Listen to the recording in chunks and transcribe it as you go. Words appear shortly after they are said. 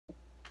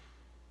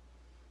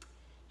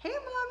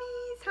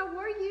how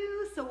are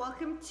you? So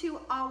welcome to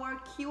our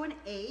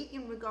Q&A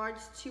in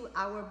regards to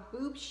our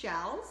boob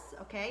shells,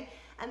 okay?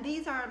 And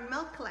these are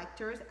milk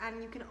collectors,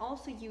 and you can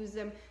also use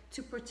them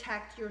to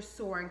protect your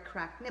sore and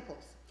cracked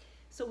nipples.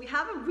 So we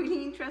have a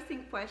really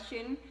interesting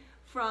question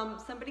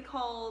from somebody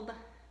called,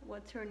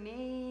 what's her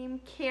name?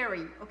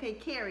 Carrie. Okay,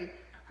 Carrie.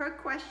 Her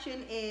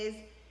question is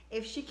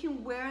if she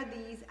can wear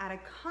these at a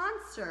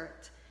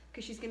concert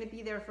because she's going to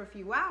be there for a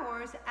few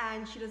hours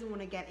and she doesn't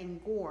want to get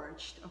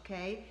engorged,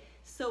 okay?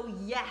 So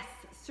yes,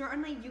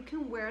 certainly you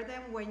can wear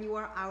them when you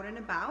are out and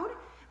about,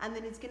 and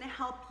then it's going to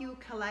help you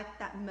collect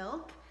that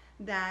milk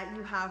that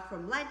you have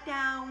from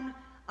letdown.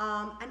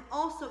 And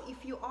also,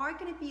 if you are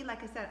going to be,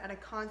 like I said, at a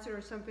concert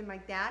or something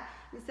like that,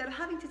 instead of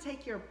having to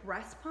take your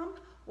breast pump,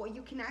 what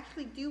you can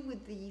actually do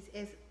with these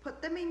is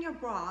put them in your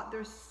bra.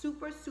 They're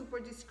super, super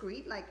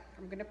discreet. Like,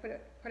 I'm going to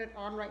put it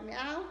on right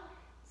now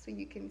so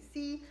you can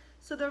see.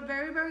 So they're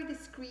very, very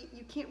discreet.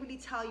 You can't really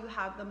tell you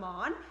have them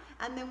on.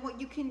 And then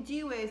what you can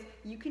do is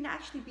you can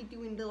actually be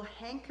doing little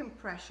hand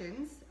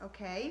compressions,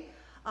 okay,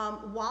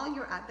 while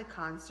you're at the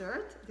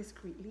concert,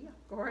 discreetly,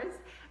 of course.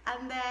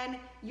 And then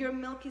your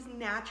milk is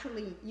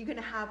naturally, you're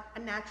gonna have a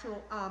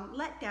natural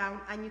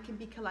letdown, and you can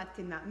be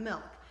collecting that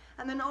milk.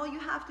 And then all you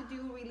have to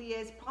do really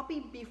is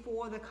probably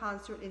before the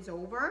concert is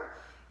over,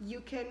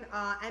 you can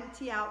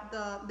empty out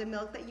the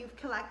milk that you've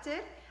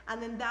collected,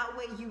 and then that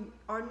way you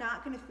are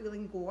not going to feel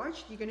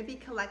engorged. You're going to be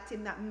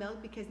collecting that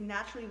milk because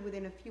naturally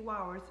within a few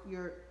hours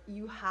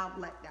you have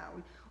let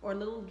down, or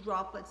little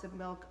droplets of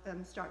milk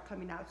start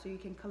coming out, so you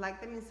can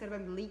collect them instead of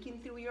them leaking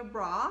through your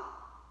bra,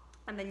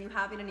 and then you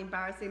have an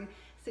embarrassing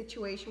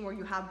situation where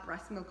you have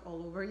breast milk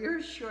all over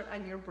your shirt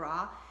and your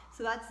bra.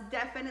 So that's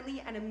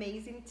definitely an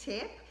amazing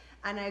tip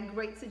and a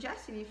great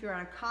suggestion if you're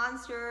at a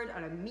concert,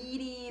 at a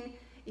meeting,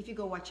 if you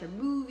go watch a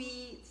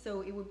movie.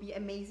 So it would be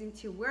amazing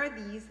to wear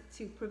these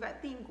to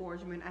prevent the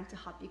engorgement and to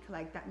help you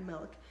collect that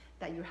milk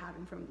that you're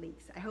having from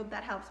leaks. I hope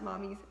that helps,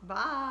 mommies.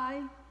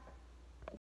 Bye.